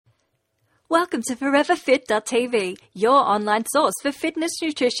Welcome to ForeverFit.tv, your online source for fitness,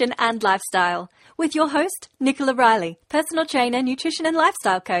 nutrition and lifestyle. With your host, Nicola Riley, personal trainer, nutrition and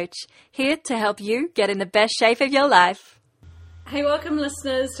lifestyle coach, here to help you get in the best shape of your life. Hey, welcome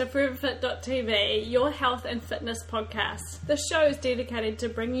listeners to ForeverFit.tv, your health and fitness podcast. This show is dedicated to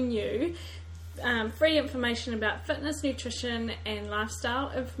bringing you free information about fitness, nutrition and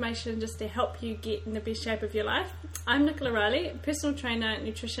lifestyle information just to help you get in the best shape of your life. I'm Nicola Riley, personal trainer,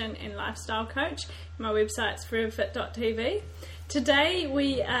 nutrition and lifestyle coach. My website's foreverfit.tv. Today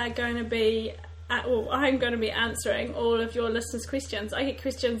we are going to be I'm going to be answering all of your listeners' questions. I get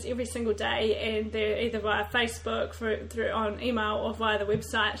questions every single day, and they're either via Facebook, through on email, or via the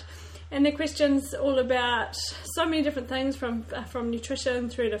website. And they're questions all about so many different things, from nutrition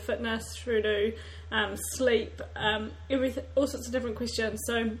through to fitness, through to sleep, all sorts of different questions.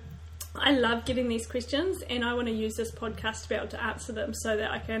 So I love getting these questions, and I want to use this podcast to be able to answer them so that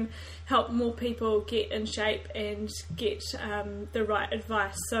I can help more people get in shape and get the right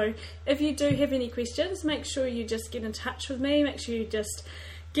advice. So if you do have any questions, make sure you just get in touch with me. Make sure you just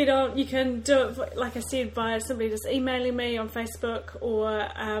get on. You can do it, like I said, by simply just emailing me on Facebook or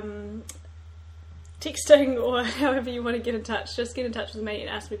texting, or however you want to get in touch. Just get in touch with me and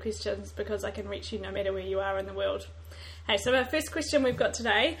ask me questions, because I can reach you no matter where you are in the world. Hey, so our first question we've got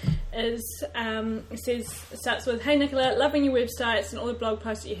today is, it starts with, "Hey Nicola, loving your websites and all the blog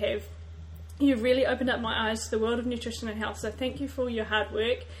posts that you have. You've really opened up my eyes to the world of nutrition and health, so thank you for all your hard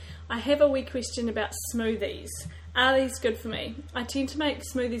work. I have a wee question about smoothies. Are these good for me? I tend to make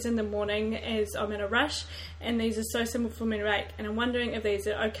smoothies in the morning as I'm in a rush, and these are so simple for me to make, and I'm wondering if these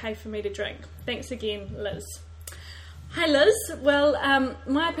are okay for me to drink. Thanks again, Liz." Hi Liz. Well,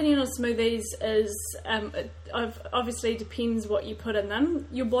 my opinion on smoothies is obviously depends what you put in them.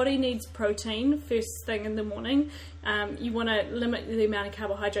 Your body needs protein first thing in the morning. You want to limit the amount of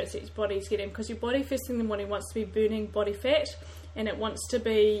carbohydrates that your body's getting, because your body first thing in the morning wants to be burning body fat, and it wants to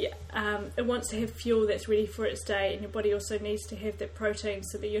have fuel that's ready for its day, and your body also needs to have that protein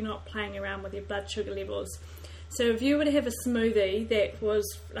so that you're not playing around with your blood sugar levels. So if you were to have a smoothie that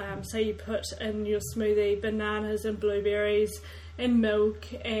was, say you put in your smoothie bananas and blueberries and milk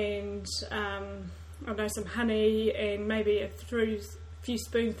and some honey and maybe a few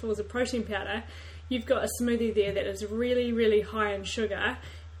spoonfuls of protein powder, you've got a smoothie there that is really, really high in sugar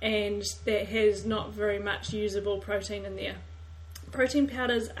and that has not very much usable protein in there. Protein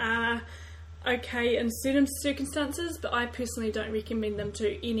powders are okay in certain circumstances, but I personally don't recommend them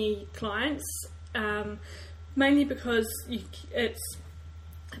to any clients. Mainly because the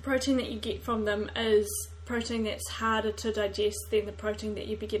protein that you get from them is protein that's harder to digest than the protein that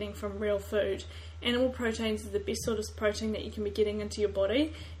you'd be getting from real food. Animal proteins are the best sort of protein that you can be getting into your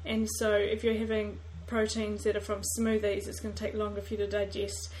body, and so if you're having proteins that are from smoothies, it's going to take longer for you to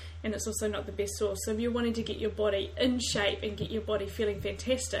digest, and it's also not the best source. So if you're wanting to get your body in shape and get your body feeling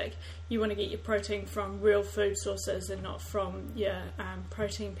fantastic, you want to get your protein from real food sources and not from your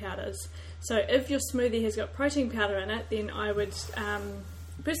protein powders. So if your smoothie has got protein powder in it, then I would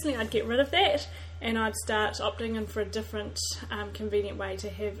personally I'd get rid of that, and I'd start opting in for a different convenient way to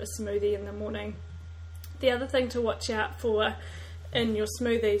have a smoothie in the morning. The other thing to watch out for in your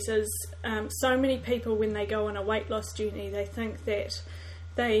smoothies is so many people, when they go on a weight loss journey, they think that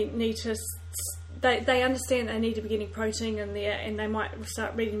they need to they understand they need to be getting protein in there, and they might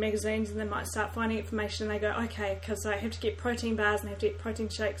start reading magazines and they might start finding information, and they go, okay, because I have to get protein bars and I have to get protein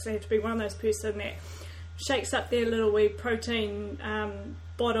shakes, I have to be one of those person that shakes up their little wee protein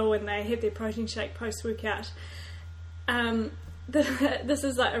bottle and they have their protein shake post-workout. This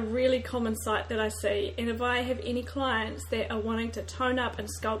is like a really common sight that I see, and if I have any clients that are wanting to tone up and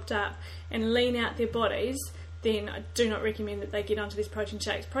sculpt up and lean out their bodies, then I do not recommend that they get onto these protein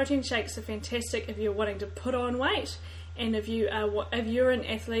shakes. Protein shakes are fantastic if you're wanting to put on weight, and if you're an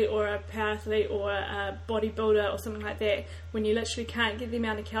athlete or a power athlete or a bodybuilder or something like that, when you literally can't get the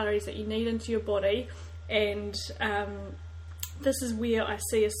amount of calories that you need into your body, and this is where I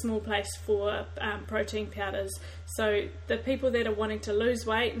see a small place for protein powders. So the people that are wanting to lose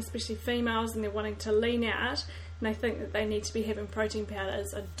weight, and especially females, and they're wanting to lean out, and they think that they need to be having protein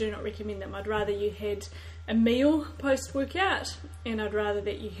powders, I do not recommend them. I'd rather you had a meal post-workout, and I'd rather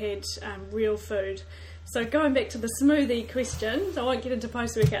that you had real food. So going back to the smoothie question, I won't get into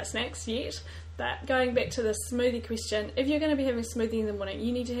post-workout snacks yet, but going back to the smoothie question, if you're going to be having a smoothie in the morning,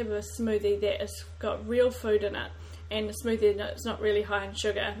 you need to have a smoothie that has got real food in it, and a smoothie that's not really high in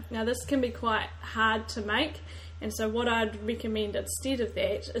sugar. Now this can be quite hard to make, and so what I'd recommend instead of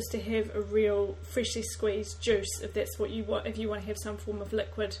that is to have a real freshly squeezed juice, if that's what you want, if you want to have some form of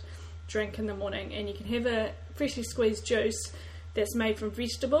liquid drink in the morning. And you can have a freshly squeezed juice that's made from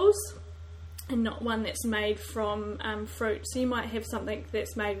vegetables, and not one that's made from fruit. So you might have something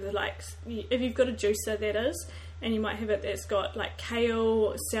that's made with, like, if you've got a juicer, that is, and you might have it that's got like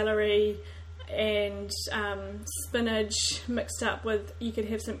kale, celery, and spinach mixed up with, you could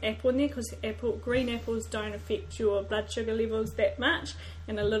have some apple in there, because green apples don't affect your blood sugar levels that much,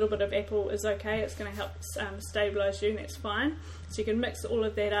 and a little bit of apple is okay. It's going to help stabilise you, and that's fine. So you can mix all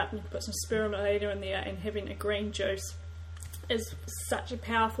of that up, and you can put some spirulina in there, and having a green juice is such a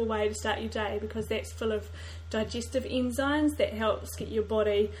powerful way to start your day, because that's full of digestive enzymes that helps get your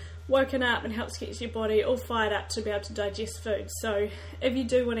body woken up and helps get your body all fired up to be able to digest food. So if you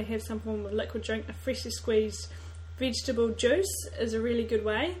do want to have some form of liquid drink, a freshly squeezed vegetable juice is a really good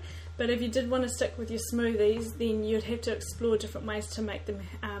way. But if you did want to stick with your smoothies, then you'd have to explore different ways to make them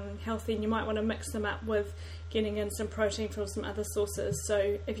healthy, and you might want to mix them up with getting in some protein from some other sources.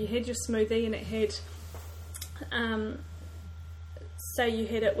 So if you had your smoothie and it had say you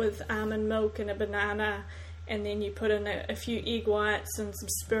had it with almond milk and a banana, and then you put in a few egg whites and some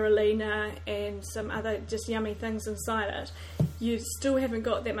spirulina and some other just yummy things inside it, you still haven't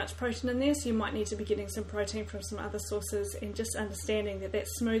got that much protein in there, so you might need to be getting some protein from some other sources, and just understanding that that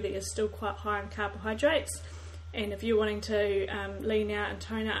smoothie is still quite high in carbohydrates. And if you're wanting to lean out and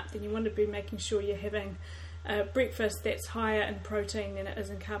tone up, then you want to be making sure you're having a breakfast that's higher in protein than it is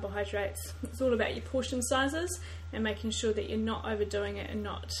in carbohydrates. It's all about your portion sizes and making sure that you're not overdoing it and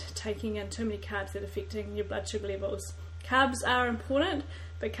not taking in too many carbs that are affecting your blood sugar levels. Carbs are important,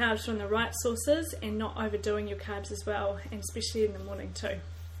 but carbs from the right sources, and not overdoing your carbs as well, and especially in the morning too.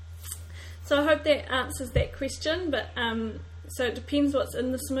 So I hope that answers that question, but so it depends what's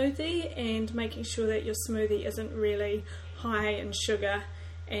in the smoothie, and making sure that your smoothie isn't really high in sugar,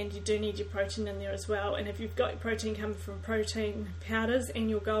 and you do need your protein in there as well. And if you've got your protein coming from protein powders and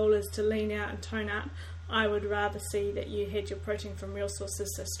your goal is to lean out and tone up, I would rather see that you had your protein from real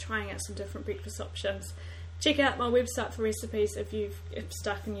sources, just trying out some different breakfast options. Check out my website for recipes if you're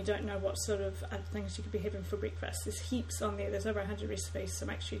stuck and you don't know what sort of other things you could be having for breakfast. There's heaps on there, there's over 100 recipes, so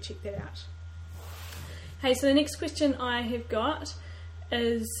make sure you check that out. Hey, so the next question I have got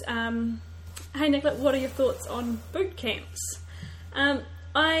is, hey Nicola, what are your thoughts on boot camps?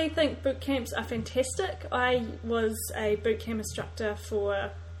 I think boot camps are fantastic. I was a boot camp instructor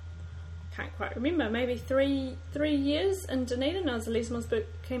for, can't quite remember, maybe three years in Dunedin. I was a Les Mills boot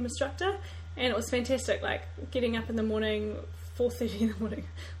camp instructor, and it was fantastic, like getting up in the morning, 4:30 in the morning.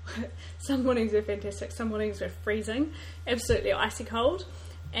 Some mornings were fantastic, some mornings were freezing, absolutely icy cold,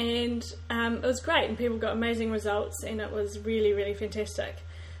 and it was great, and people got amazing results, and it was really, really fantastic.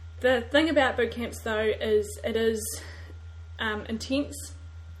 The thing about boot camps though is it is intense,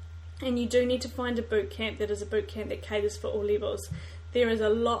 and you do need to find a boot camp that is a boot camp that caters for all levels. There is a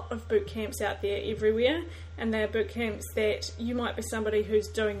lot of boot camps out there everywhere, and they are boot camps that you might be somebody who's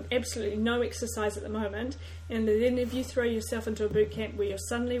doing absolutely no exercise at the moment, and then if you throw yourself into a boot camp where you're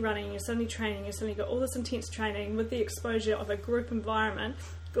suddenly running, you're suddenly training, you've suddenly got all this intense training with the exposure of a group environment,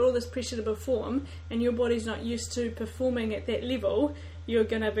 got all this pressure to perform, and your body's not used to performing at that level, you're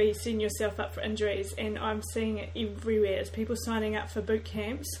going to be setting yourself up for injuries. And I'm seeing it everywhere. It's people signing up for boot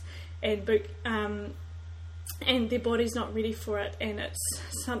camps and and their body's not ready for it. And it's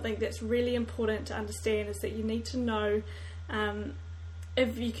something that's really important to understand, is that you need to know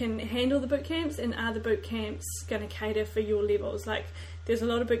if you can handle the boot camps, and are the boot camps going to cater for your levels. Like, there's a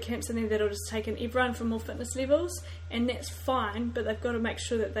lot of boot camps in there that'll just take in everyone from all fitness levels, and that's fine, but they've got to make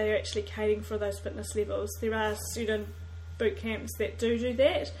sure that they're actually catering for those fitness levels. There are certain boot camps that do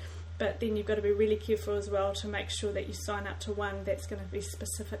that, but then you've got to be really careful as well to make sure that you sign up to one that's going to be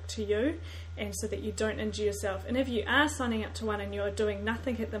specific to you, and so that you don't injure yourself. And if you are signing up to one and you're doing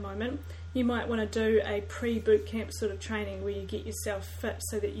nothing at the moment, you might want to do a pre-boot camp sort of training where you get yourself fit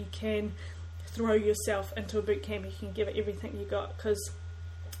so that you can throw yourself into a boot camp. You can give it everything you got, because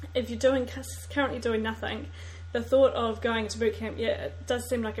if you're currently doing nothing, the thought of going to boot camp, yeah, it does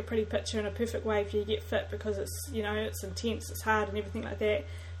seem like a pretty picture and a perfect way for you to get fit, because it's, you know, it's intense, it's hard and everything like that.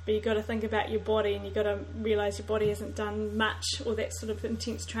 But you've got to think about your body, and you've got to realise your body hasn't done much or that sort of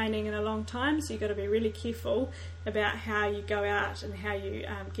intense training in a long time. So you've got to be really careful about how you go out and how you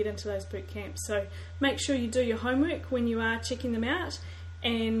get into those boot camps. So make sure you do your homework when you are checking them out,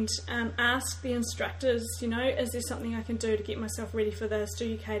 and ask the instructors, you know, is there something I can do to get myself ready for this? Do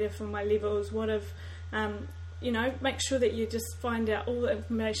you cater for my levels? What if, you know, make sure that you just find out all the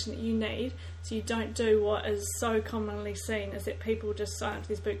information that you need, so you don't do what is so commonly seen, is that people just sign up to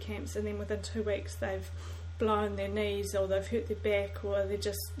these boot camps and then within 2 weeks they've blown their knees, or they've hurt their back, or they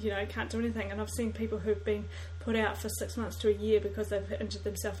just, you know, can't do anything. And I've seen people who've been put out for 6 months to a year because they've injured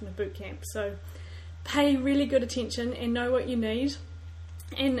themselves in a boot camp. So pay really good attention and know what you need.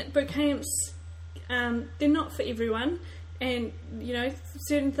 And boot camps they're not for everyone. And, you know,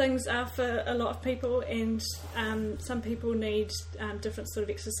 certain things are for a lot of people, and some people need different sort of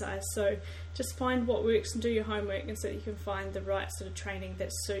exercise. So just find what works and do your homework, and so that you can find the right sort of training that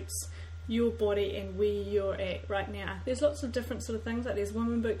suits your body and where you're at right now. There's lots of different sort of things, like there's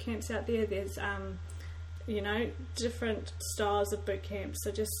women boot camps out there, there's, you know, different styles of boot camps.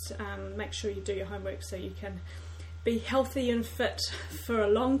 So just make sure you do your homework so you can be healthy and fit for a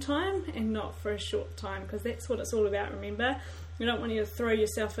long time and not for a short time, because that's what it's all about. Remember, we don't want you to throw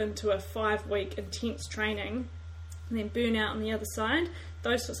yourself into a 5-week intense training and then burn out on the other side.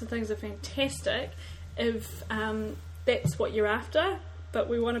 Those sorts of things are fantastic if that's what you're after, but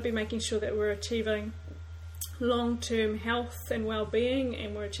we want to be making sure that we're achieving long-term health and well-being,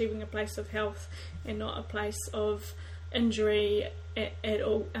 and we're achieving a place of health and not a place of injury at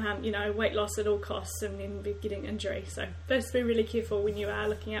all, you know, weight loss at all costs and then be getting injury. So just be really careful when you are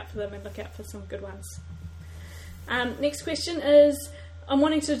looking out for them, and look out for some good ones. Next question is,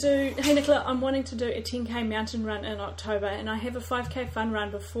 hey Nicola, I'm wanting to do a 10k mountain run in October, and I have a 5k fun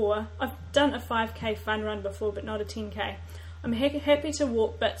run before. I've done a 5k fun run before, but not a 10k. I'm happy to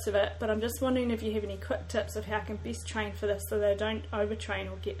walk bits of it, but I'm just wondering if you have any quick tips of how I can best train for this so that I don't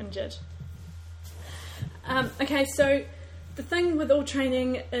overtrain or get injured. Okay, so the thing with all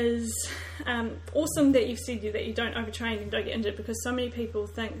training is awesome that you've said that you don't overtrain and don't get injured, because so many people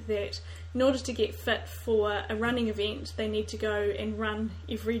think that in order to get fit for a running event, they need to go and run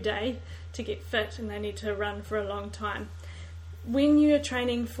every day to get fit, and they need to run for a long time. When you're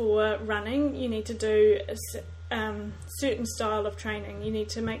training for running, you need to do a certain style of training. You need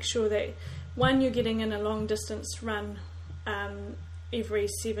to make sure that, one, you're getting in a long distance run every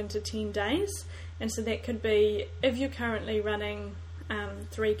 7 to 10 days. And so that could be, if you're currently running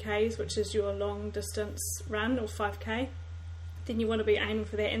 3Ks, which is your long distance run, or 5K, then you want to be aiming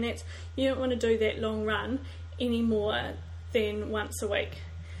for that. And that's, you don't want to do that long run any more than once a week.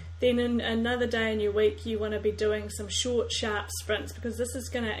 Then in another day in your week, you want to be doing some short, sharp sprints, because this is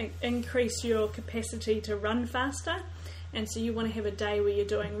going to increase your capacity to run faster. And so you want to have a day where you're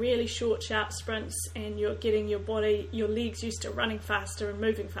doing really short, sharp sprints, and you're getting your body, your legs used to running faster and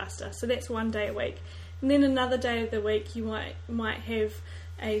moving faster. So that's one day a week. And then another day of the week, you might have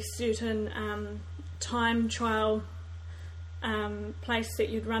a certain time trial place that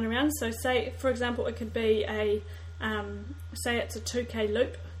you'd run around. So say, for example, it could be say it's a 2k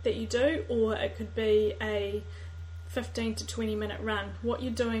loop that you do, or it could be a 15 to 20 minute run. What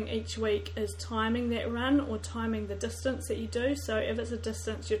you're doing each week is timing that run, or timing the distance that you do. So if it's a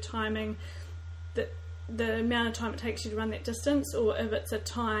distance, you're timing the amount of time it takes you to run that distance, or if it's a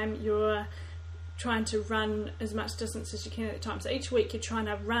time, you're trying to run as much distance as you can at the time. So each week you're trying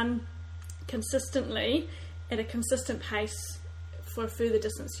to run consistently at a consistent pace for a further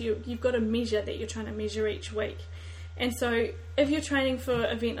distance. You've got a measure that you're trying to measure each week. And so if you're training for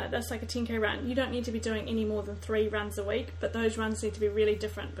an event like this, like a 10k run, you don't need to be doing any more than 3 runs a week, but those runs need to be really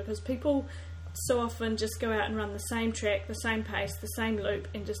different, because people so often just go out and run the same track, the same pace, the same loop,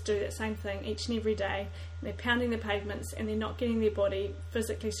 and just do that same thing each and every day. And they're pounding the pavements, and they're not getting their body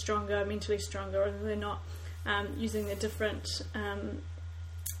physically stronger, mentally stronger, and they're not using the different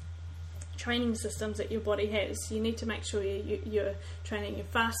training systems that your body has. You need to make sure you're training your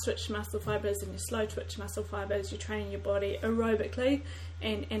fast twitch muscle fibers and your slow twitch muscle fibers. You're training your body aerobically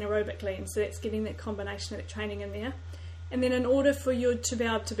and anaerobically, and so that's getting that combination of that training in there. And then in order for you to be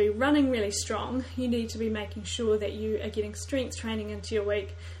able to be running really strong, you need to be making sure that you are getting strength training into your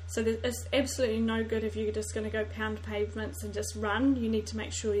week. So it's absolutely no good if you're just going to go pound pavements and just run. You need to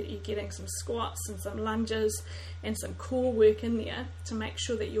make sure that you're getting some squats and some lunges and some core work in there to make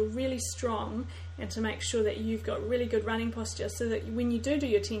sure that you're really strong, and to make sure that you've got really good running posture, so that when you do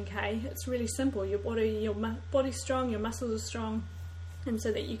your 10k, it's really simple. Your body's strong, your muscles are strong, and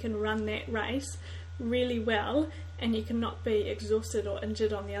so that you can run that race really well, and you cannot be exhausted or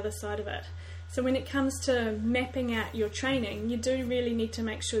injured on the other side of it. So when it comes to mapping out your training, you do really need to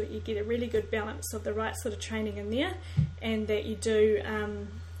make sure that you get a really good balance of the right sort of training in there, and that you do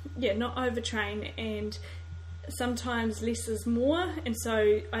not overtrain, and sometimes less is more. And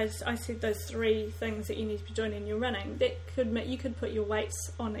so I said those 3 things that you need to be doing in your running. You could put your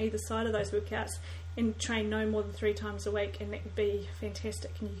weights on either side of those workouts and train no more than 3 times a week, and that would be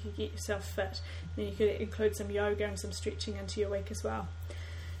fantastic, and you could get yourself fit. And you could include some yoga and some stretching into your week as well.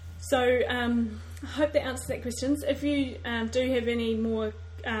 So I hope that answers that question. If you do have any more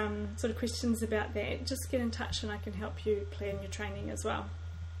sort of questions about that, just get in touch and I can help you plan your training as well.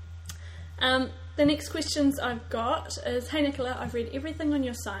 The next questions I've got is, hey Nicola, I've read everything on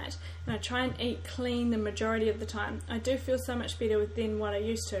your site and I try and eat clean the majority of the time. I do feel so much better than what I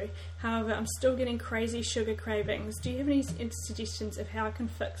used to. However, I'm still getting crazy sugar cravings. Do you have any suggestions of how I can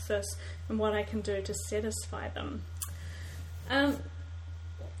fix this and what I can do to satisfy them?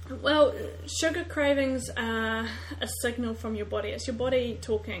 Well, sugar cravings are a signal from your body. It's your body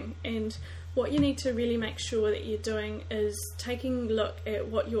talking, and what you need to really make sure that you're doing is taking a look at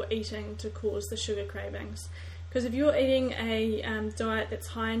what you're eating to cause the sugar cravings. Because if you're eating a diet that's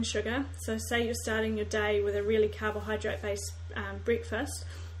high in sugar, so say you're starting your day with a really carbohydrate-based breakfast,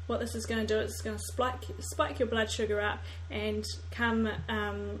 what this is going to do is it's going to spike your blood sugar up, and come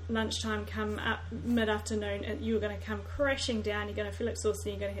lunchtime, come up mid-afternoon, you're going to come crashing down, you're going to feel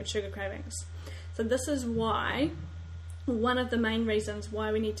exhausted, and you're going to have sugar cravings. So this is why, one of the main reasons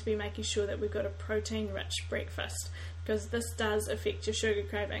why we need to be making sure that we've got a protein-rich breakfast, because this does affect your sugar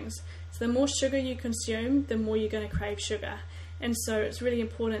cravings. So the more sugar you consume, the more you're going to crave sugar. And so it's really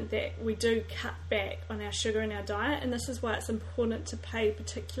important that we do cut back on our sugar in our diet, and this is why it's important to pay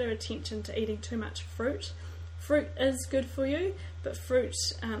particular attention to eating too much fruit. Fruit is good for you, but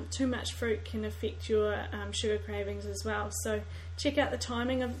too much fruit can affect your sugar cravings as well. So check out the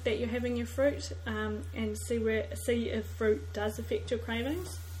timing that you're having your fruit, and see if fruit does affect your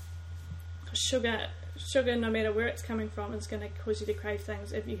cravings. Sugar, no matter where it's coming from, is going to cause you to crave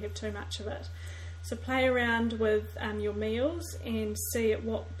things if you have too much of it. So play around with your meals and see at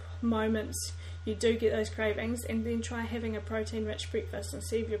what moments you do get those cravings, and then try having a protein-rich breakfast and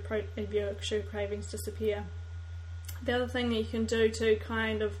see if your sugar cravings disappear. The other thing that you can do to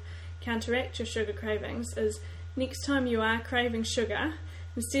kind of counteract your sugar cravings is, next time you are craving sugar,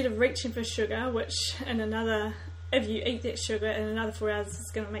 instead of reaching for sugar, which if you eat that sugar in another 4 hours it's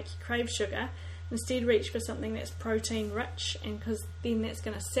going to make you crave sugar, instead reach for something that's protein rich, and because then that's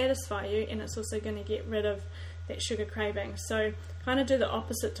going to satisfy you, and it's also going to get rid of that sugar craving. So kind of do the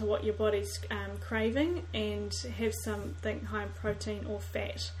opposite to what your body's craving, and have something high in protein or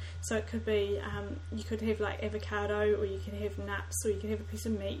fat. So it could be, you could have like avocado, or you could have nuts, or you could have a piece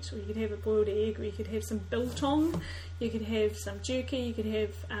of meat, or you could have a boiled egg, or you could have some biltong, you could have some jerky, you could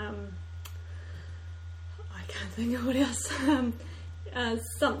have, I can't think of what else,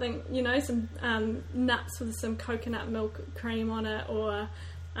 something, some nuts with some coconut milk cream on it, or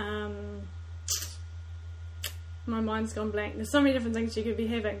my mind's gone blank. There's so many different things you could be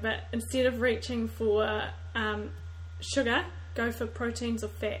having, but instead of reaching for sugar, go for proteins or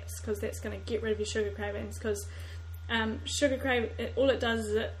fats, because that's going to get rid of your sugar cravings. Because sugar craving, all it does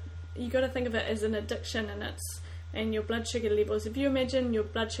is you got to think of it as an addiction, and your blood sugar levels. If you imagine your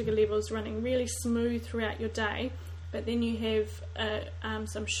blood sugar levels running really smooth throughout your day, but then you have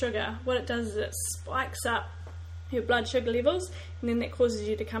some sugar, what it does is it spikes up your blood sugar levels, and then that causes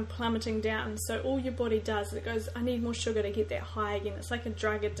you to come plummeting down. So all your body does is it goes, I need more sugar to get that high again. It's like a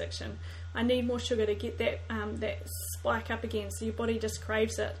drug addiction. I need more sugar to get that spike up again. So your body just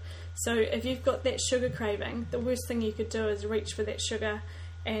craves it. So if you've got that sugar craving, the worst thing you could do is reach for that sugar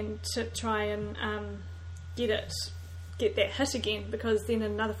and to try and get that hit again, because then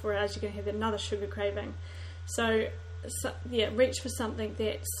in another 4 hours you're going to have another sugar craving. So reach for something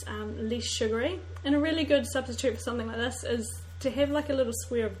that's less sugary. And a really good substitute for something like this is to have like a little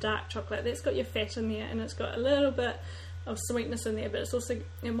square of dark chocolate that's got your fat in there, and it's got a little bit of sweetness in there, but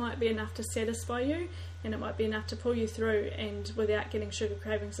it might be enough to satisfy you, and it might be enough to pull you through and without getting sugar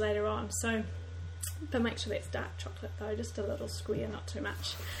cravings later on. So, but make sure that's dark chocolate though, just a little square, not too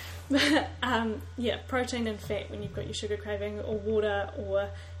much. But protein and fat when you've got your sugar craving, or water, or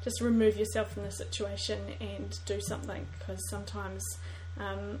just remove yourself from the situation and do something, because sometimes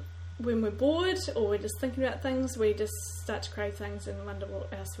when we're bored or we're just thinking about things, we just start to crave things and wonder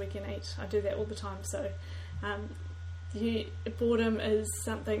what else we can eat. I do that all the time. So boredom is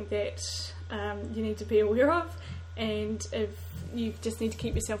something that you need to be aware of, and if you just need to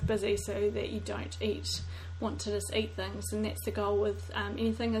keep yourself busy so that you don't want to just eat things. And that's the goal with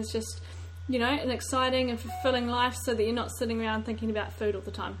anything, is just an exciting and fulfilling life, so that you're not sitting around thinking about food all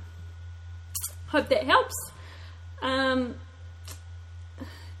the time. Hope that helps.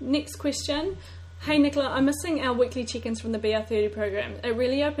 Next question. Hey Nicola, I'm missing our weekly check-ins from the BR30 program. It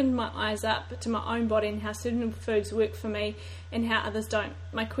really opened my eyes up to my own body and how certain foods work for me and how others don't.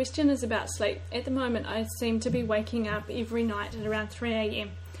 My question is about sleep. At the moment, I seem to be waking up every night at around 3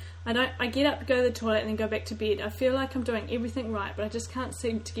 a.m. I get up, go to the toilet, and then go back to bed. I feel like I'm doing everything right, but I just can't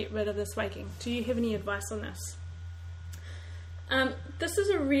seem to get rid of this waking. Do you have any advice on this? This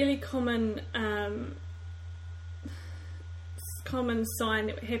is a really common sign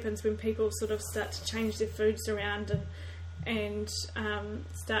that happens when people sort of start to change their foods around, and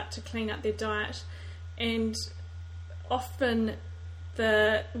start to clean up their diet. And often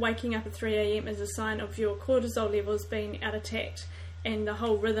the waking up at 3 a.m. is a sign of your cortisol levels being out of tact and the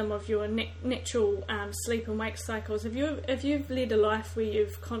whole rhythm of your natural sleep and wake cycles. If you've led a life where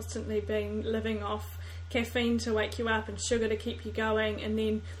you've constantly been living off caffeine to wake you up and sugar to keep you going, and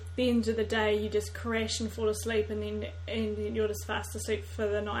then the end of the day you just crash and fall asleep, and then you're just fast asleep for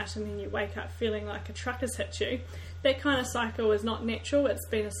the night, and then you wake up feeling like a truck has hit you, that kind of cycle is not natural. It's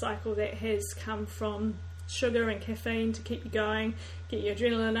been a cycle that has come from sugar and caffeine to keep you going, get your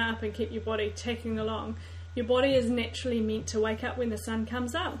adrenaline up and keep your body ticking along. Your body is naturally meant to wake up when the sun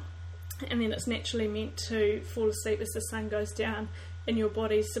comes up, and then it's naturally meant to fall asleep as the sun goes down, and your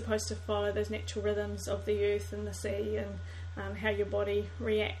body's supposed to follow those natural rhythms of the earth and the sea and how your body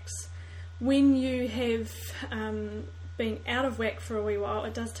reacts. When you have been out of whack for a wee while,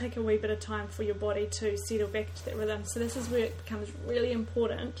 it does take a wee bit of time for your body to settle back into that rhythm. So this is where it becomes really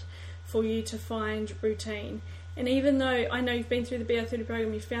important for you to find routine. And even though I know you've been through the BR30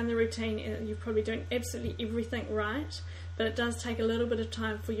 program, you've found the routine and you're probably doing absolutely everything right, but it does take a little bit of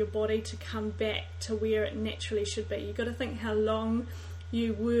time for your body to come back to where it naturally should be. You've got to think how long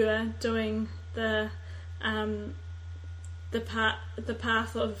you were doing the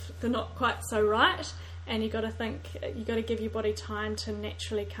path of the not quite so right, and you've got to give your body time to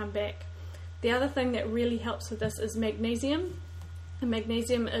naturally come back. The other thing that really helps with this is magnesium. And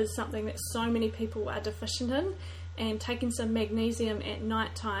magnesium is something that so many people are deficient in, and taking some magnesium at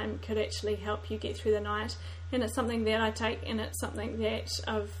night time could actually help you get through the night. And it's something that I take, and it's something that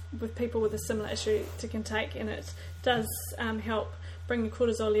with people with a similar issue can take, and it does help bring your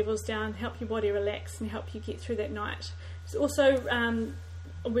cortisol levels down, help your body relax, and help you get through that night. It's also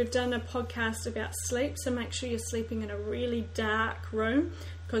we've done a podcast about sleep, so make sure you're sleeping in a really dark room,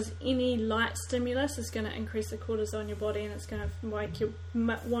 because any light stimulus is going to increase the cortisol in your body, and it's going to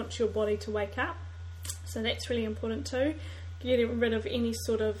want your body to wake up. So that's really important too. Getting rid of any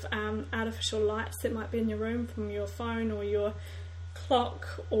sort of artificial lights that might be in your room, from your phone or your clock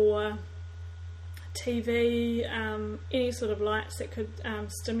or TV, any sort of lights that could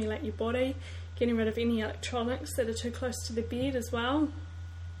stimulate your body. Getting rid of any electronics that are too close to the bed as well.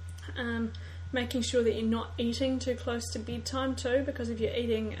 Making sure that you're not eating too close to bedtime too, because if you're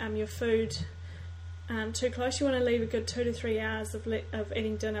eating your food too close, you want to leave a good 2 to 3 hours of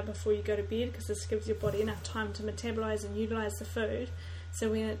eating dinner before you go to bed, because this gives your body enough time to metabolize and utilize the food, so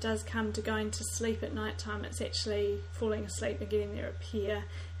when it does come to going to sleep at night time, it's actually falling asleep and getting the repair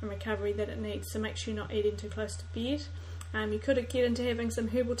and recovery that it needs. So make sure you're not eating too close to bed. You could get into having some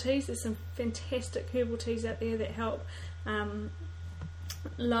herbal teas. There's some fantastic herbal teas out there that help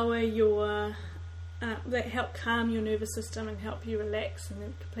lower your that help calm your nervous system and help you relax, and they're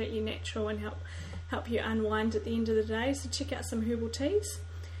completely natural and help you unwind at the end of the day. So check out some herbal teas.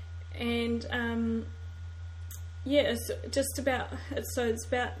 And it's about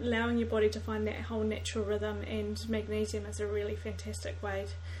allowing your body to find that whole natural rhythm, and magnesium is a really fantastic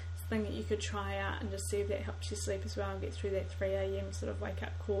thing that you could try out and just see if that helps you sleep as well and get through that 3 a.m. sort of wake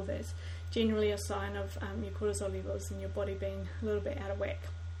up call. That's generally a sign of your cortisol levels and your body being a little bit out of whack.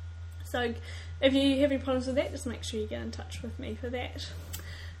 So if you have any problems with that, just make sure you get in touch with me for that.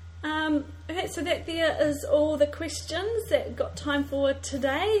 Okay, so that there is all the questions that got time for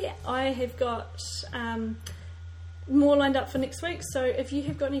today. I have got more lined up for next week, so if you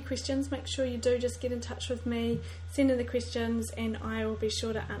have got any questions, make sure you do just get in touch with me, send in the questions, and I will be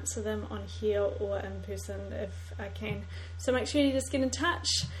sure to answer them on here or in person if I can. So make sure you just get in touch.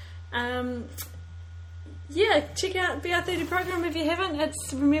 Check out BR30 program if you haven't.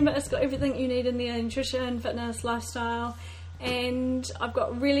 Remember, it's got everything you need in there: nutrition, fitness, lifestyle, and I've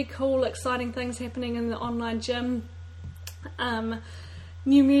got really cool, exciting things happening in the online gym.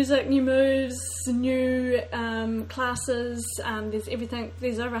 New music, new moves, new classes. There's everything.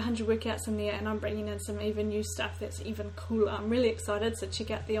 There's over 100 workouts in there, and I'm bringing in some even new stuff that's even cooler. I'm really excited, so check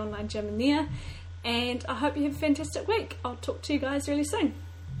out the online gym in there, and I hope you have a fantastic week. I'll talk to you guys really soon.